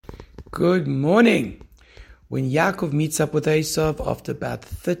Good morning. When Yaakov meets up with Esav after about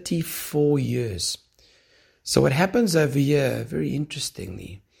 34 years. So what happens over here, very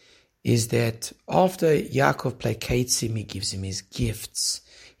interestingly, is that after Yaakov placates him, he gives him his gifts,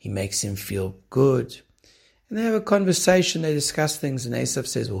 he makes him feel good. And they have a conversation, they discuss things, and Esav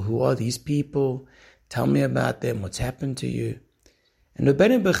says, well, who are these people? Tell me about them, what's happened to you? And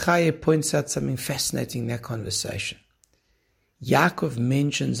Rabbeinu Bechaya points out something fascinating in that conversation. Yaakov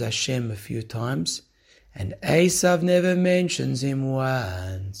mentions Hashem a few times, and Esav never mentions him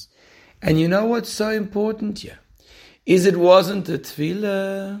once. And you know what's so important here? Is it wasn't a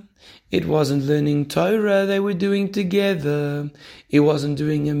tefillah, it wasn't learning Torah they were doing together, it wasn't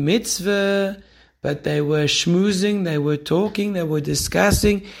doing a mitzvah, but they were schmoozing, they were talking, they were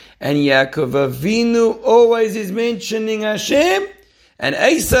discussing, and Yaakov Avinu always is mentioning Hashem, and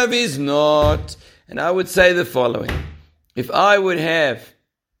Esav is not. And I would say the following. If I would have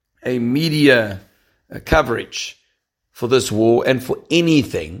a media coverage for this war and for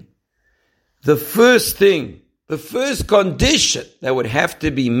anything, the first condition that would have to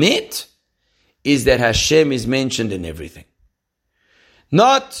be met is that Hashem is mentioned in everything.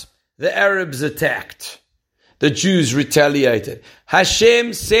 Not the Arabs attacked, the Jews retaliated.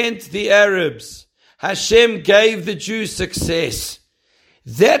 Hashem sent the Arabs. Hashem gave the Jews success.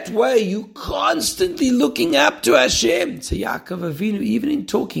 That way, you constantly looking up to Hashem. So Yaakov Avinu, even in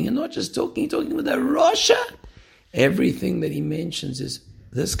talking, and not just talking with a Rasha, everything that he mentions is,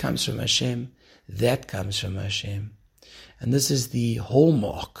 this comes from Hashem, that comes from Hashem. And this is the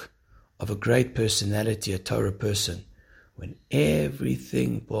hallmark of a great personality, a Torah person, when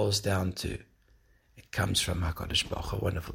everything boils down to, it comes from HaKadosh Baruch Hu. Wonderful.